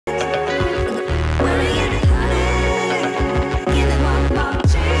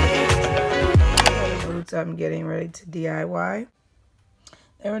boots I'm getting ready to DIY.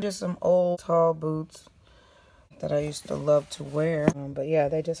 They were just some old tall boots that I used to love to wear. But yeah,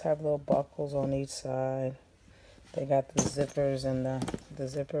 they just have little buckles on each side. They got the zippers and the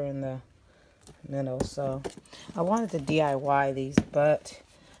zipper in the middle. So I wanted to DIY these, but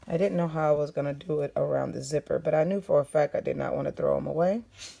I didn't know how I was going to do it around the zipper. But I knew for a fact I did not want to throw them away.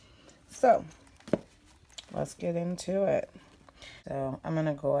 So let's get into it. So I'm going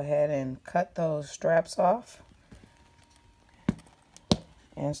to go ahead and cut those straps off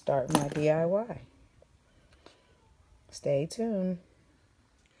and start my DIY. Stay tuned.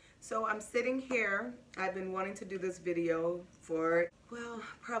 So I'm sitting here. I've been wanting to do this video for, well,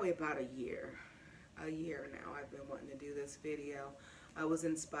 probably about a year. A year now I've been wanting to do this video. I was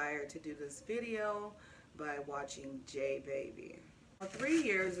inspired to do this video by watching J Baby. 3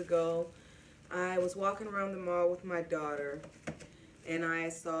 years ago, I was walking around the mall with my daughter and I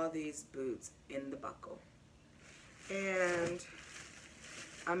saw these boots in the buckle. And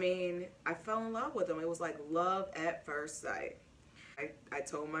I mean, I fell in love with them. It was like love at first sight. I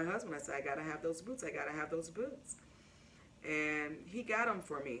told my husband, I said, I gotta have those boots. I gotta have those boots. And he got them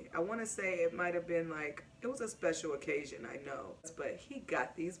for me. I want to say it might have been like, it was a special occasion, I know. But he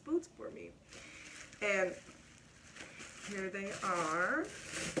got these boots for me. And here they are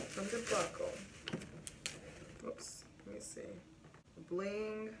from the buckle. Oops, let me see.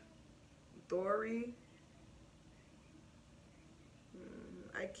 Bling, Dory.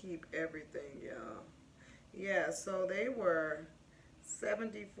 I keep everything, y'all. Yeah, so they were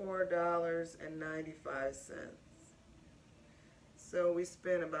 $74.95. So we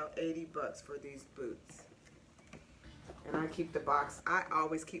spent about 80 bucks for these boots. And I keep the box. I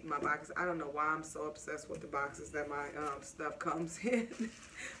always keep my boxes. I don't know why I'm so obsessed with the boxes that my stuff comes in.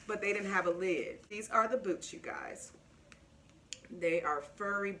 But they didn't have a lid. These are the boots, you guys. They are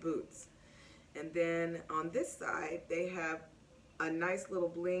furry boots. And then on this side, they have a nice little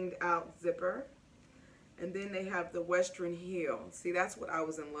blinged out zipper. And then they have the Western heel. See, that's what I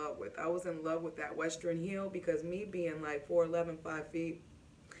was in love with. I was in love with that Western heel because me being like 4'11", 5 feet,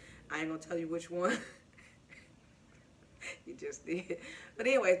 I ain't gonna tell you which one. You just did. But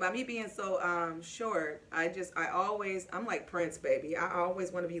anyways, by me being so short, I'm like Prince, baby. I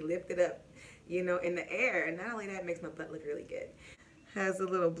always want to be lifted up, you know, in the air. And not only that, it makes my butt look really good. Has a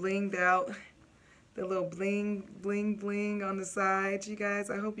little blinged out, the little bling, bling, bling on the sides, you guys.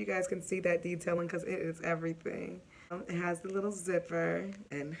 I hope you guys can see that detailing because it is everything. It has the little zipper,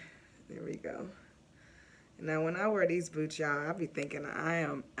 and there we go. Now, when I wear these boots, y'all, I'll be thinking I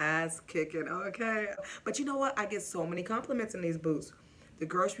am ass-kicking, okay? But you know what? I get so many compliments in these boots. The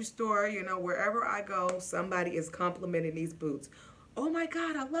grocery store, you know, wherever I go, somebody is complimenting these boots. Oh, my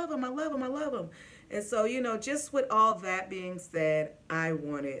God, I love them, I love them, I love them. And so, you know, just with all that being said, I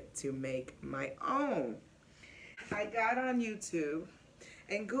wanted to make my own. I got on YouTube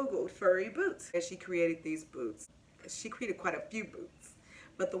and Googled furry boots. And she created these boots. She created quite a few boots.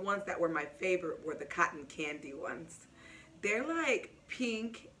 But the ones that were my favorite were the cotton candy ones. They're like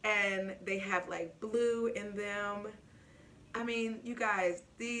pink and they have like blue in them. I mean, you guys,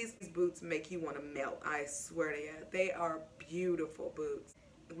 these boots make you want to melt. I swear to you. They are beautiful boots.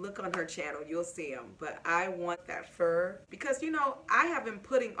 Look on her channel, you'll see them. But I want that fur because, you know, I have been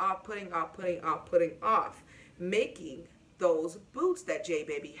putting off making those boots that J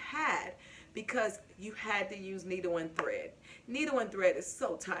Baby had because you had to use needle and thread. Needle and thread is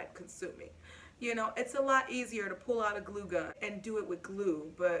so time consuming. You know, it's a lot easier to pull out a glue gun and do it with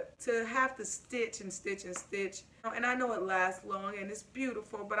glue, but to have to stitch and stitch and stitch, and I know it lasts long and it's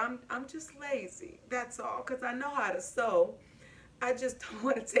beautiful, but I'm just lazy. That's all, because I know how to sew. I just don't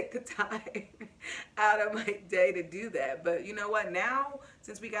want to take the time out of my day to do that. But you know what? Now,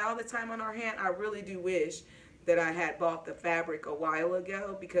 since we got all the time on our hand, I really do wish that I had bought the fabric a while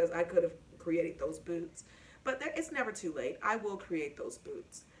ago because I could have created those boots. But it's never too late. I will create those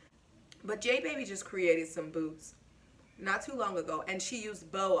boots. But J Baby just created some boots not too long ago, and she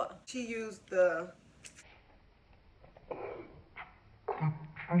used boa. She used the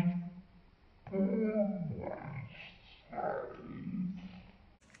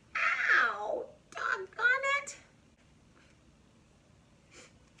ow, doggone it.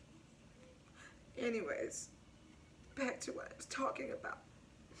 Anyways, back to what I was talking about.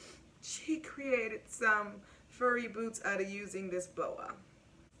 She created some furry boots out of using this boa.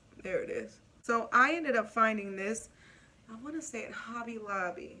 There it is. So I ended up finding this, I want to say at Hobby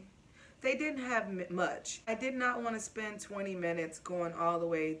Lobby. They didn't have much. I did not want to spend 20 minutes going all the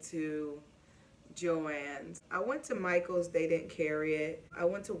way to Joann's. I went to Michael's, they didn't carry it. I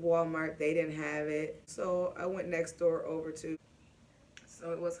went to Walmart, they didn't have it. So I went next door over to,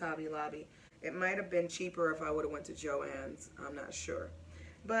 so it was Hobby Lobby. It might have been cheaper if I would have went to Joann's. I'm not sure.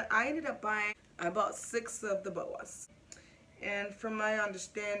 But I ended up buying, I bought 6 of the boas. And from my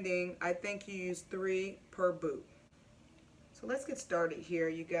understanding, I think you use 3 per boot. So let's get started here,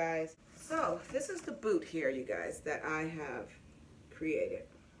 you guys. So this is the boot here, you guys, that I have created.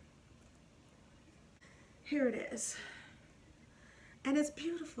 Here it is. And it's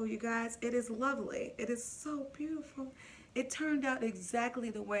beautiful, you guys. It is lovely. It is so beautiful. It turned out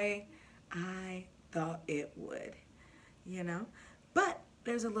exactly the way I thought it would, you know. But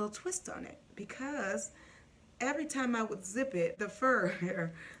there's a little twist on it, because every time I would zip it, the fur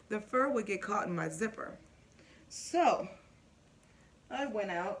would get caught in my zipper. So I went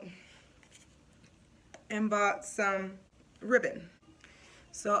out and bought some ribbon.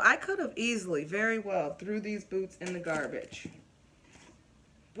 So I could have easily, very well, threw these boots in the garbage.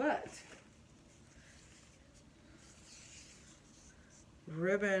 But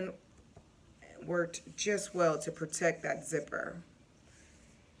ribbon worked just well to protect that zipper.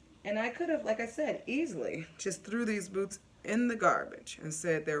 And I could have, like I said, easily just threw these boots in the garbage and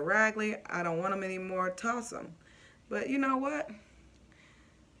said, they're raggedy, I don't want them anymore, toss them. But you know what?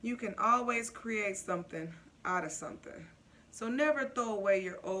 You can always create something out of something. So never throw away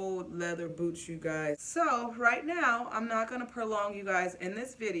your old leather boots, you guys. So right now, I'm not going to prolong you guys in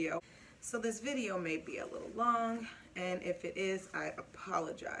this video. So this video may be a little long, and if it is, I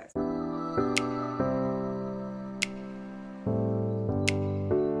apologize.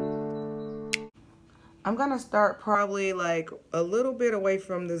 I'm going to start probably like a little bit away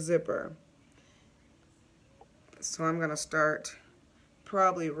from the zipper. So I'm going to start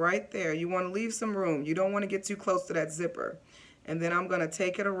probably right there. You want to leave some room. You don't want to get too close to that zipper. And then I'm going to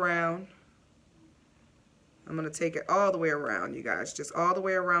take it around. I'm going to take it all the way around, you guys. Just all the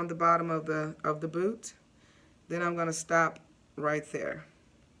way around the bottom of the boot. Then I'm going to stop right there.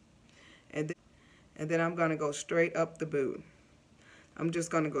 And then I'm going to go straight up the boot. I'm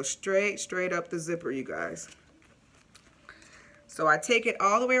just going to go straight up the zipper, you guys. So I take it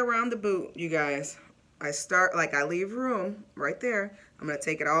all the way around the boot, you guys. I start, like I leave room right there. I'm going to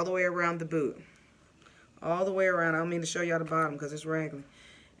take it all the way around the boot. All the way around. I don't mean to show y'all the bottom because it's raggedy.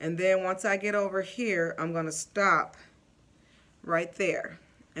 And then once I get over here, I'm going to stop right there.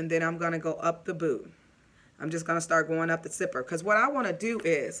 And then I'm going to go up the boot. I'm just going to start going up the zipper. Because what I want to do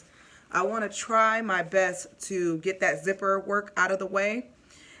is, I want to try my best to get that zipper work out of the way.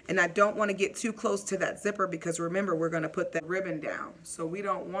 And I don't want to get too close to that zipper because remember, we're going to put that ribbon down. So we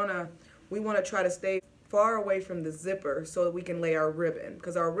don't want to, we want to try to stay far away from the zipper so that we can lay our ribbon,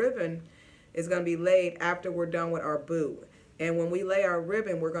 because our ribbon is going to be laid after we're done with our boot. And when we lay our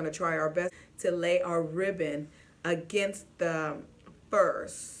ribbon, we're going to try our best to lay our ribbon against the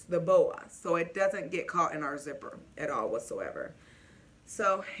furs, the boa, so it doesn't get caught in our zipper at all whatsoever.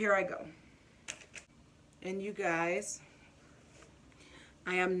 So here I go. And you guys,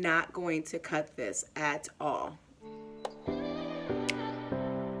 I am not going to cut this at all.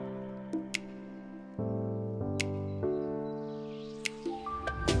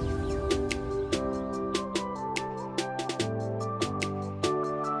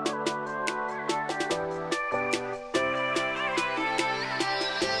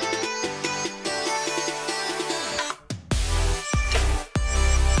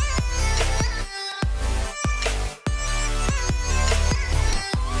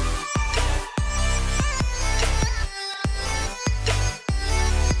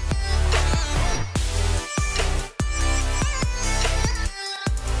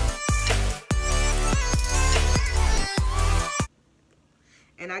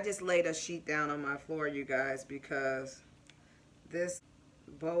 And I just laid a sheet down on my floor, you guys, because this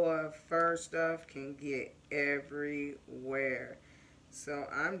boa fur stuff can get everywhere. So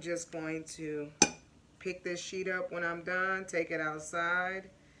I'm just going to pick this sheet up when I'm done, take it outside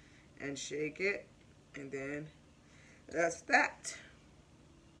and shake it, and then that's that.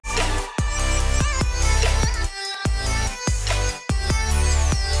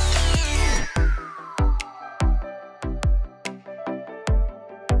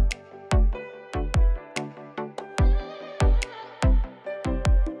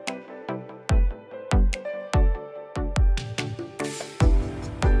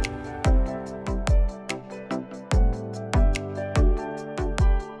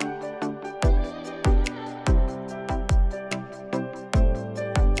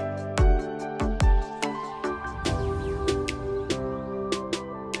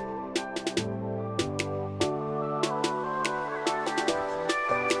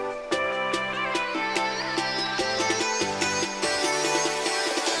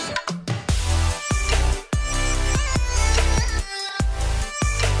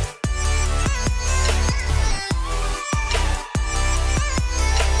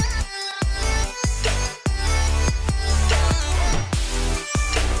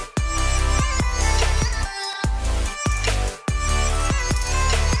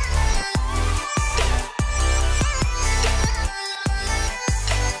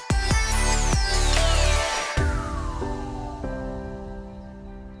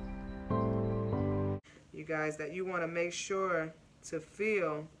 you guys, that you want to make sure to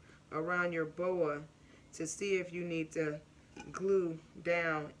feel around your boa to see if you need to glue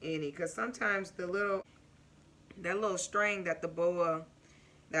down any, because sometimes that little string that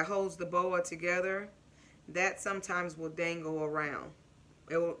that holds the boa together, that sometimes will dangle around.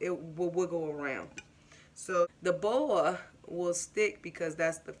 It will wiggle around. So the boa will stick because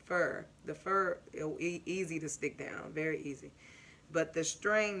that's the fur. The fur, it'll easy to stick down, very easy. But the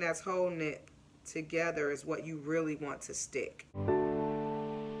string that's holding it together is what you really want to stick.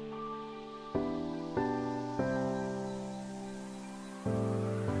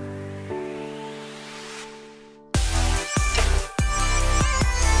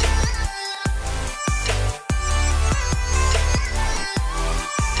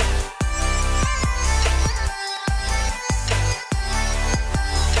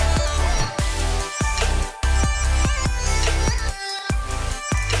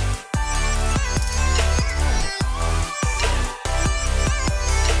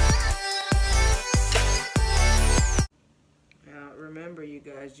 Remember, you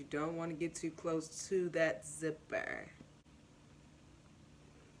guys, you don't want to get too close to that zipper.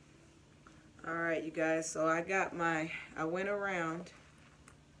 Alright, you guys, so I went around.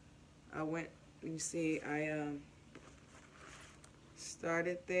 You see, I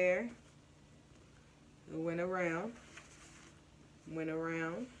started there. I went around,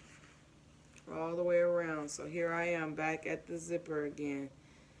 all the way around. So here I am back at the zipper again.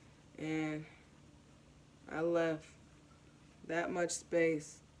 And I left that much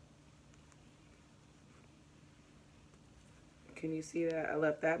space. Can you see that? I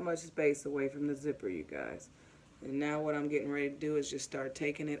left that much space away from the zipper, you guys. And now what I'm getting ready to do is just start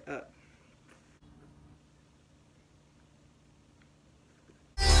taking it up.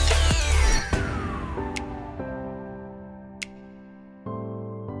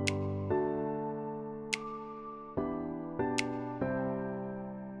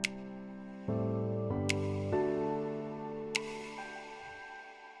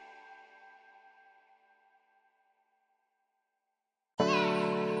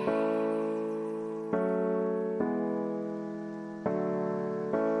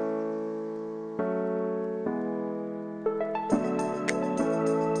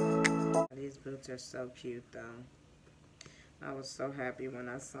 These boots are so cute though. I was so happy when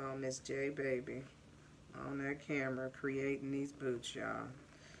I saw Miss J Baby on that camera creating these boots, y'all.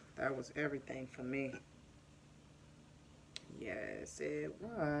 That was everything for me. Yes, it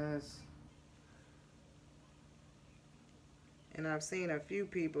was. And I've seen a few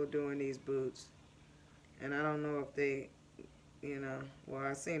people doing these boots, and I don't know if they, well,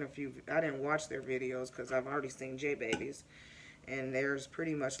 I've seen a few. I didn't watch their videos because I've already seen J Baby's, and theirs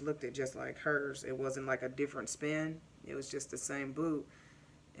pretty much looked just like hers. It wasn't like a different spin. It was just the same boot.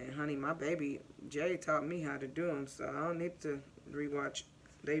 And honey, my baby Jay taught me how to do them, so I don't need to rewatch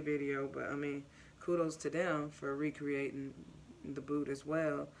their video. But I mean, kudos to them for recreating the boot as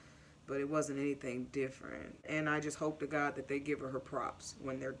well. But it wasn't anything different. And I just hope to God that they give her props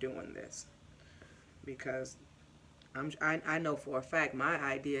when they're doing this, because I know for a fact my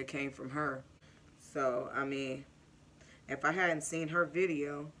idea came from her. So I mean, if I hadn't seen her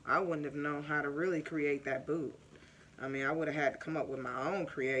video, I wouldn't have known how to really create that boot. I mean, I would have had to come up with my own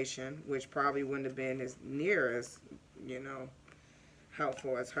creation, which probably wouldn't have been as near as,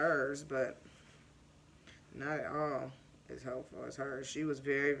 helpful as hers, but not at all as helpful as hers. She was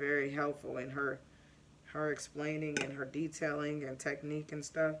very, very helpful in her explaining and her detailing and technique and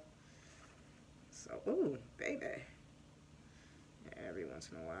stuff. So, ooh, baby. Every once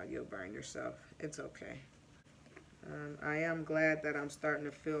in a while, you'll burn yourself. It's okay. I am glad that I'm starting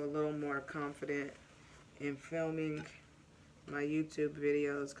to feel a little more confident in filming my YouTube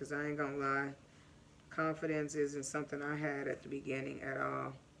videos, because I ain't gonna lie, confidence isn't something I had at the beginning at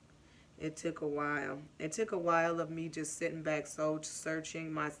all. It took a while. It took a while of me just sitting back,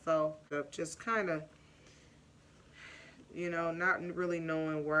 searching myself, of just kind of, not really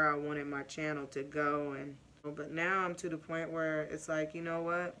knowing where I wanted my channel to go. But now I'm to the point where it's like, you know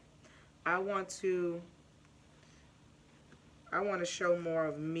what? I want to show more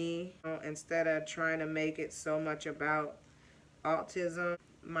of me, instead of trying to make it so much about autism.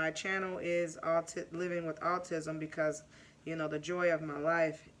 My channel is Living with Autism because, the joy of my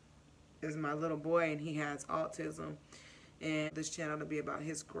life is my little boy, and he has autism. And this channel to be about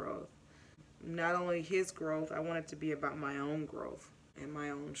his growth. Not only his growth, I want it to be about my own growth and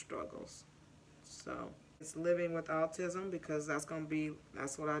my own struggles. So it's Living with Autism because that's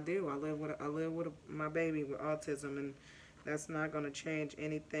what I do. I live with my baby with autism, and that's not going to change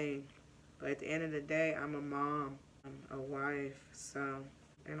anything. But at the end of the day, I'm a mom, I'm a wife. So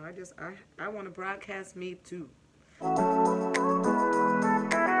And I want to broadcast me too.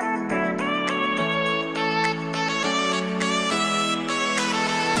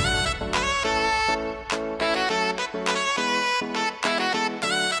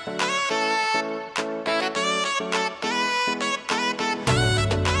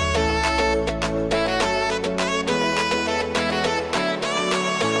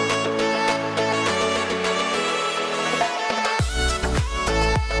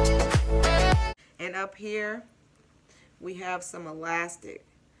 And up here we have some elastic,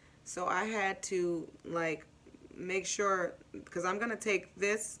 so I had to like make sure, because I'm gonna take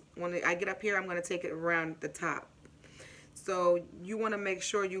this when I get up here, I'm gonna take it around the top. So you want to make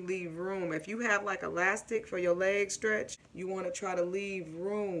sure you leave room. If you have like elastic for your leg stretch, you want to try to leave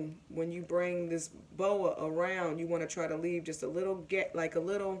room when you bring this boa around. You want to try to leave just a little gap, like a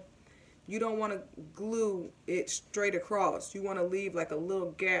little. You don't want to glue it straight across. You want to leave like a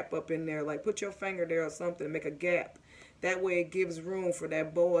little gap up in there. Like put your finger there or something and make a gap. That way it gives room for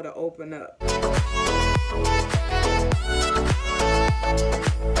that boa to open up.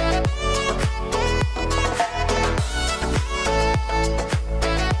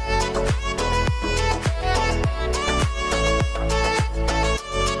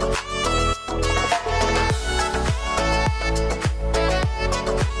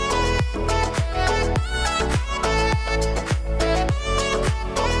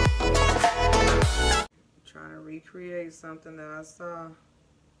 Recreate something that I saw.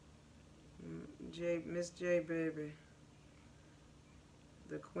 Miss J Baby,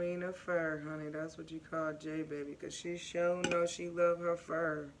 the queen of fur, honey. That's what you call J Baby, because she sure knows she love her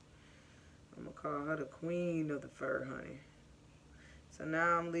fur. I'm gonna call her the queen of the fur, honey. So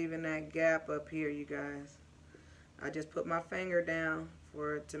now I'm leaving that gap up here, you guys. I just put my finger down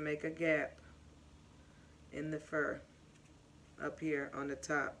for it to make a gap in the fur up here on the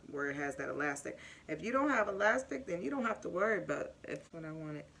top where it has that elastic. If you don't have elastic, then you don't have to worry about it. That's what I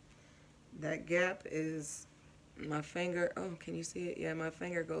wanted. That gap is my finger. Oh, can you see it? Yeah, my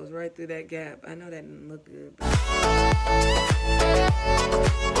finger goes right through that gap. I know that didn't look good, but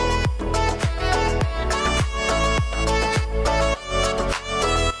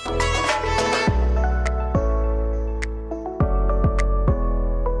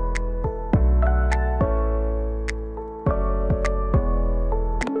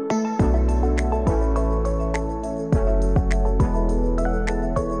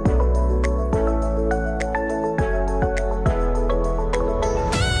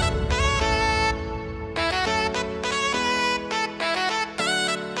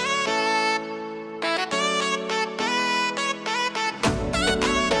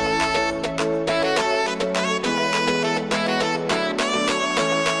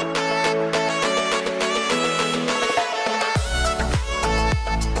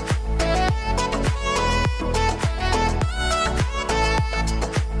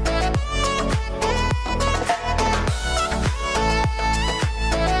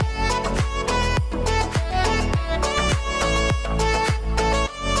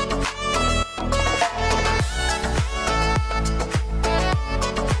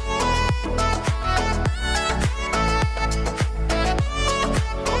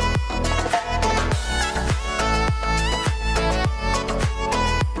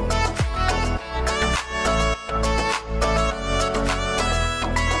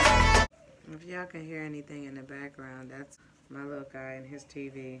can hear anything in the background, that's my little guy and his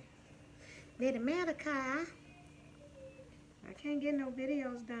TV. Little Malachi. I can't get no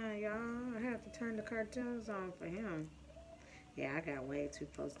videos done, y'all. I have to turn the cartoons on for him. Yeah, I got way too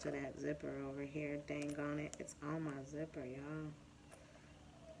close to that zipper over here. Dang on it. It's on my zipper, y'all.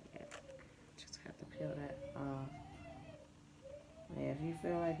 Yeah, just have to peel that off. Yeah, if you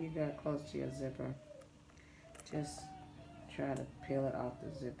feel like you got close to your zipper, just try to peel it off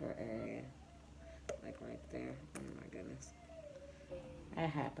the zipper area. Like right there. Oh my goodness. That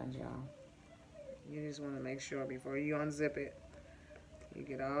happens, y'all. You just want to make sure before you unzip it, you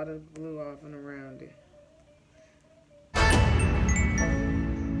get all the glue off and around it.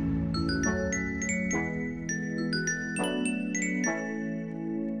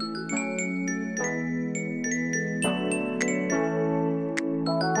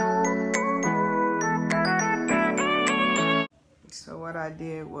 So what I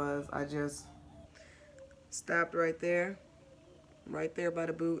did was I just stopped right there by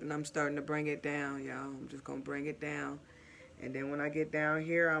the boot, and I'm starting to bring it down, y'all. I'm just gonna bring it down, and then when I get down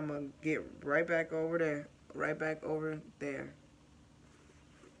here, I'm gonna get right back over there,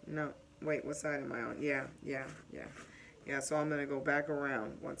 No, wait, what side am I on? Yeah, so I'm gonna go back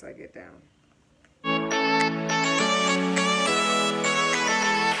around once I get down.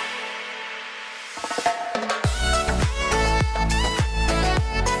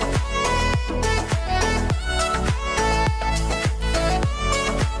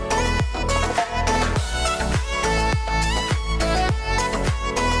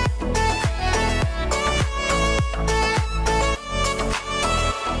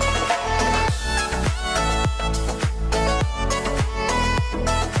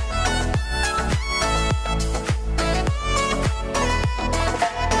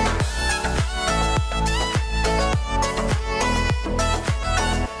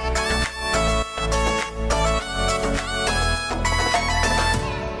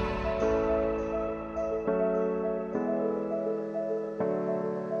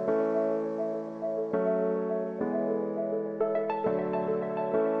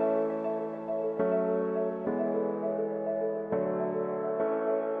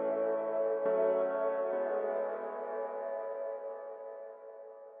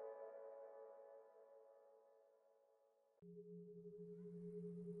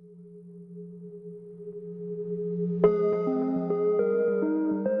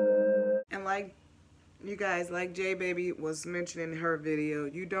 You guys, like J Baby was mentioning in her video,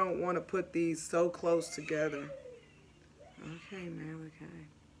 you don't want to put these so close together. Okay, Malachi.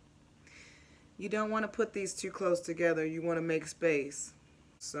 You don't want to put these too close together. You want to make space.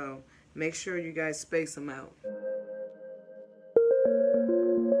 So make sure you guys space them out.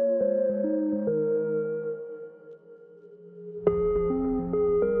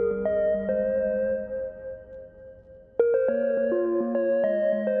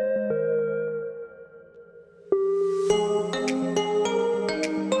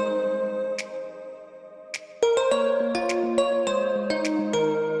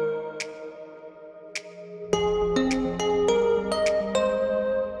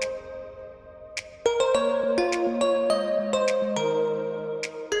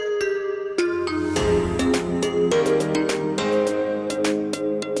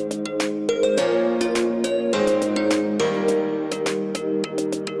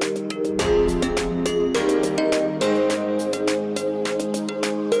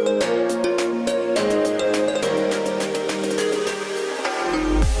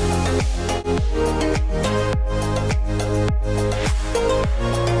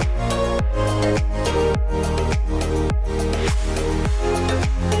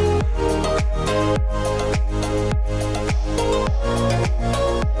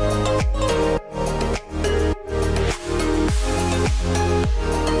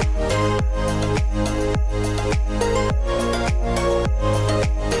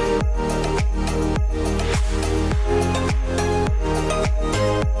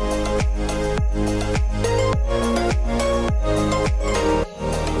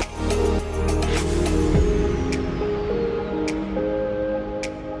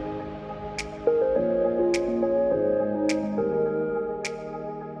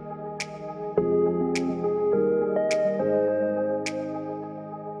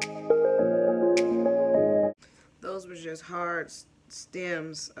 Those were just hard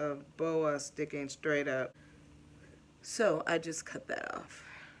stems of boa sticking straight up. So I just cut that off.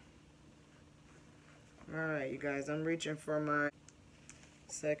 Alright, you guys, I'm reaching for my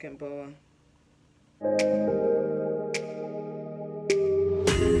second boa.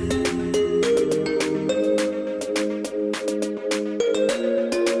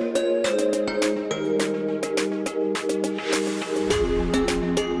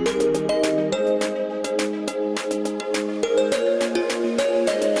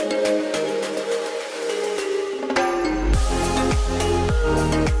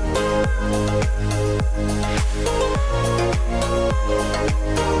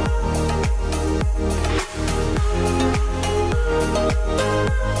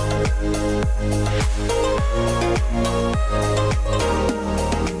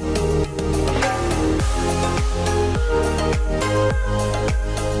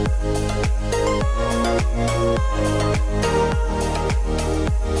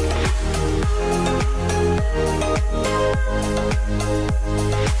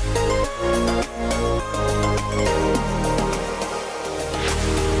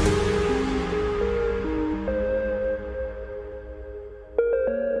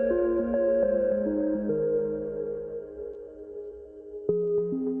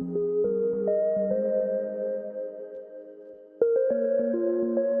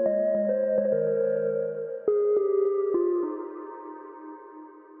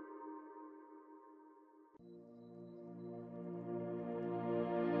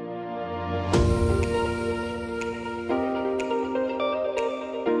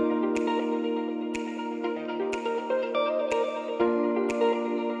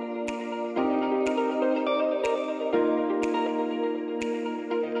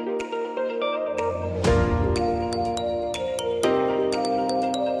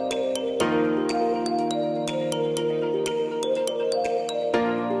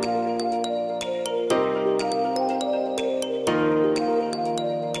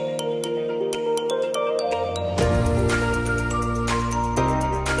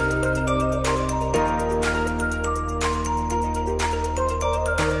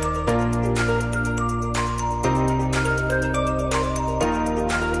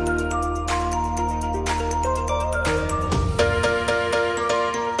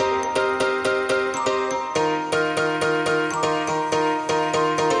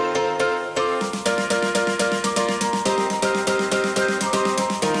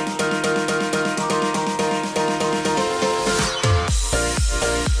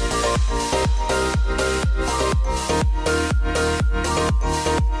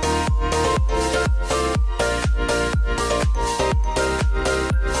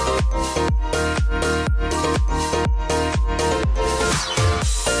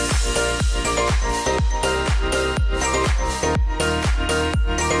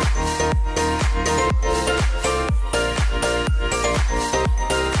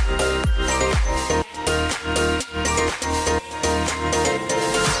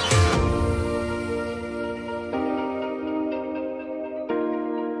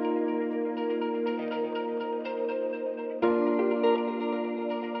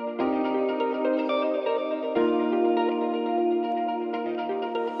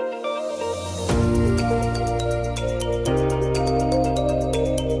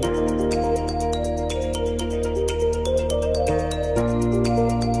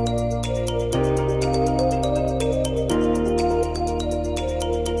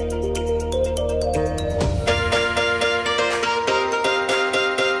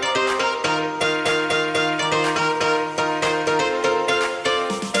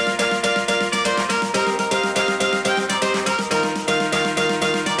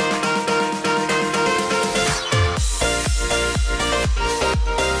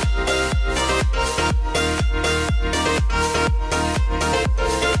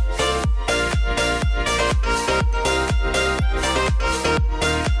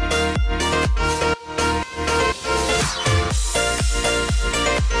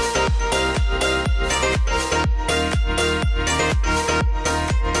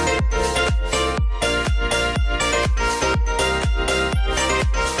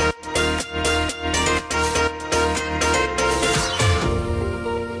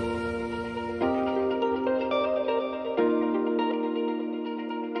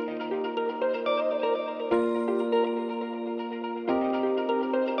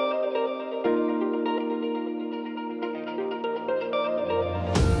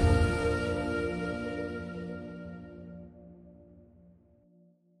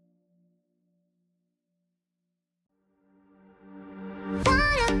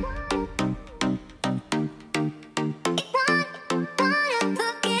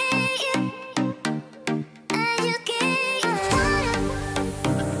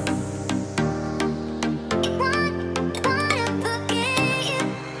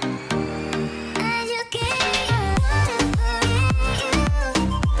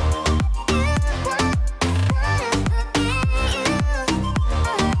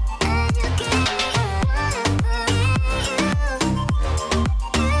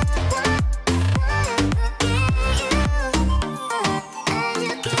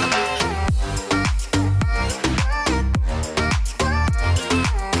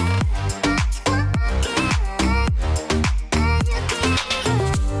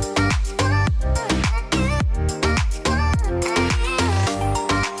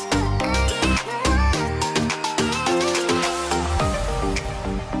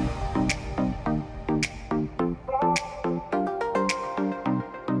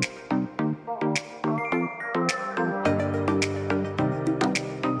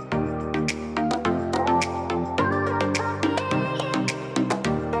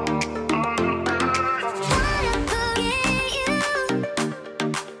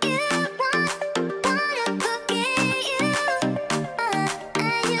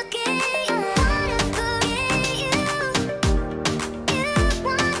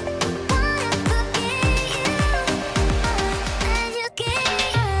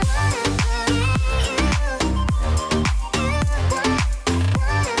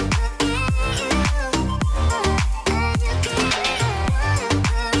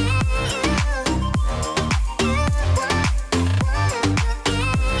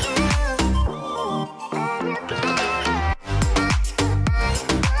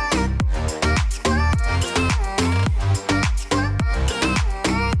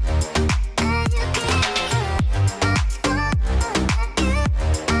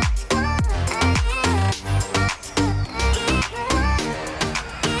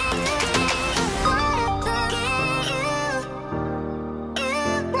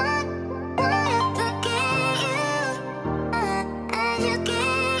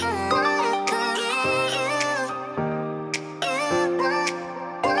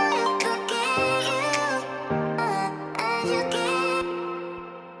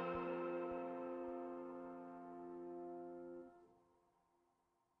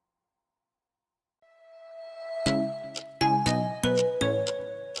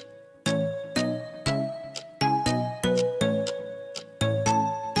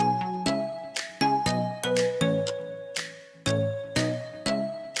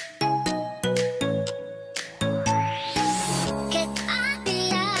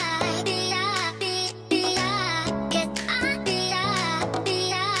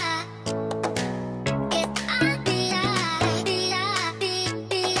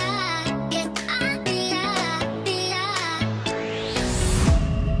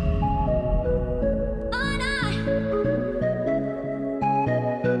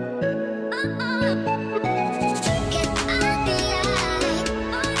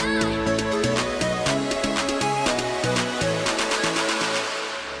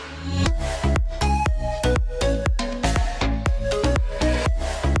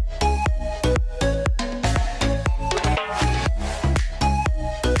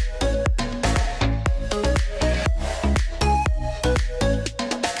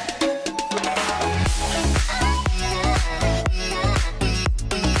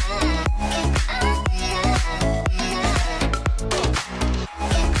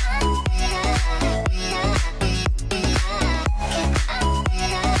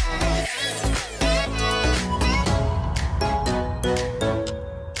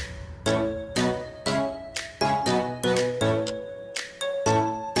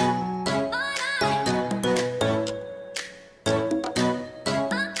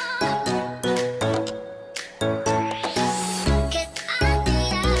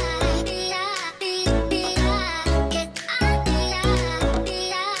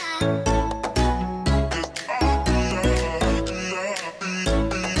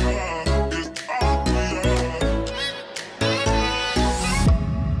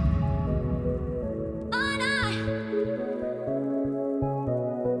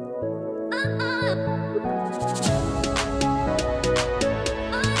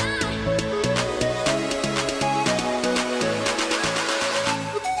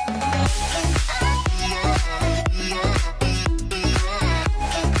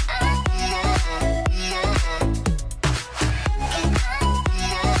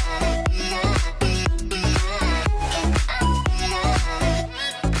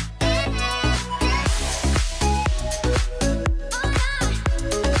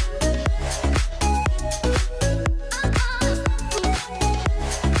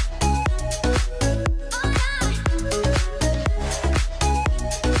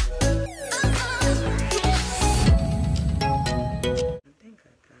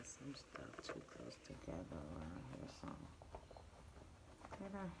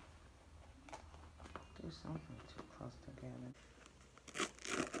 wish something too close together.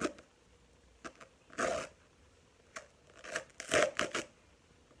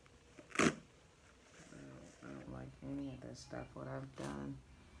 I don't like any of this stuff, what I've done.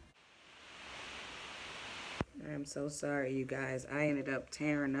 I'm so sorry, you guys. I ended up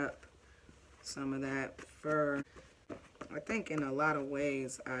tearing up some of that fur. I think in a lot of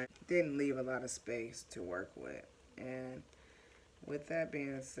ways, I didn't leave a lot of space to work with. And with that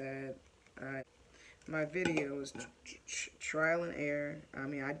being said, my video was trial and error. I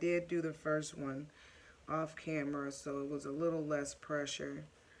mean, I did do the first one off camera, so it was a little less pressure.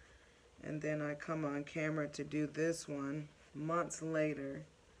 And then I come on camera to do this one months later,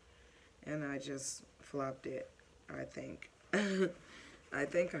 and I just flopped it, I think. I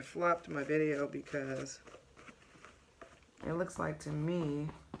think I flopped my video because it looks like to me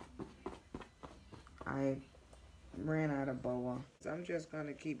I ran out of boa. So I'm just going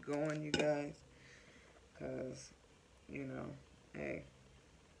to keep going, you guys, because, you know, hey,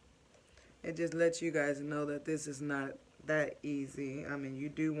 it just lets you guys know that this is not that easy. I mean, you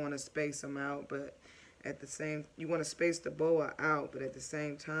do want to space them out, but at the same, you want to space the boa out, but at the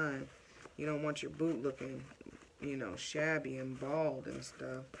same time, you don't want your boot looking, you know, shabby and bald and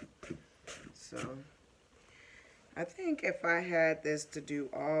stuff. So I think if I had this to do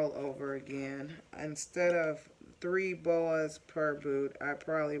all over again, instead of 3 boas per boot, I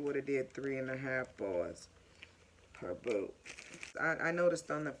probably would have did 3.5 boas per boot. I noticed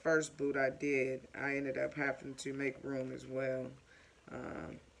on the first boot I did, I ended up having to make room as well.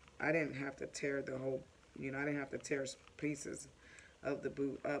 I didn't have to tear the whole, you know, I didn't have to tear pieces of the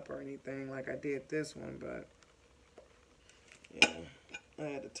boot up or anything like I did this one, but yeah, I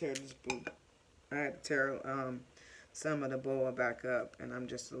had to tear this boot. I had to tear some of the boa back up, and I'm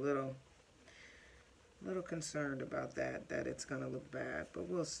just a little concerned about that it's gonna look bad, but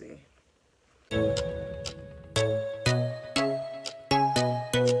we'll see.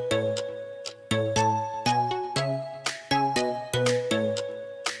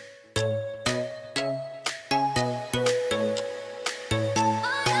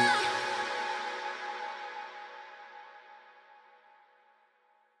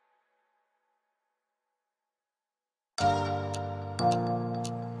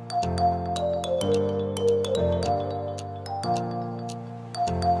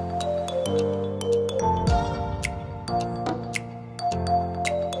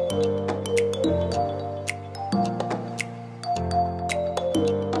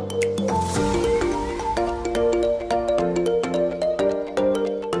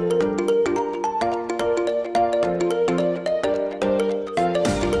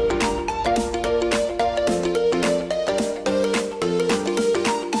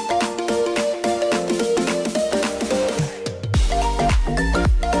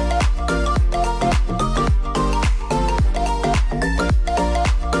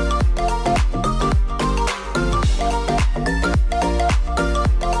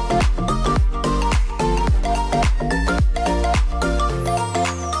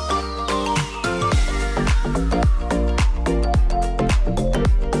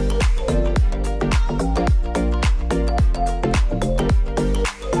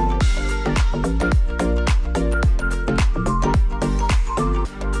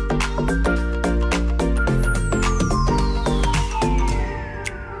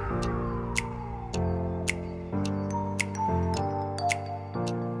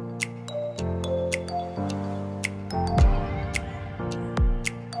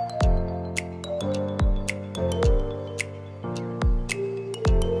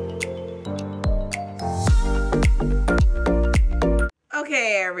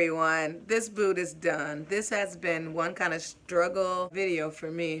 Okay, everyone, this boot is done. This has been one kind of struggle video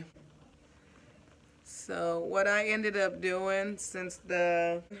for me. So what I ended up doing,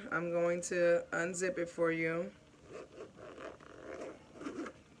 I'm going to unzip it for you.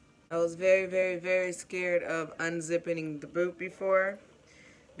 I was very, very, very scared of unzipping the boot before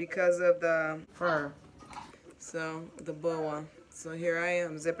because of the fur, so the boa. So here I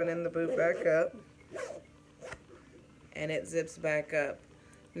am zipping in the boot back up, and it zips back up.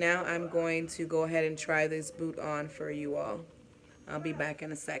 Now I'm going to go ahead and try this boot on for you all. I'll be back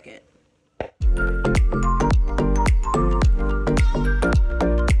in a second.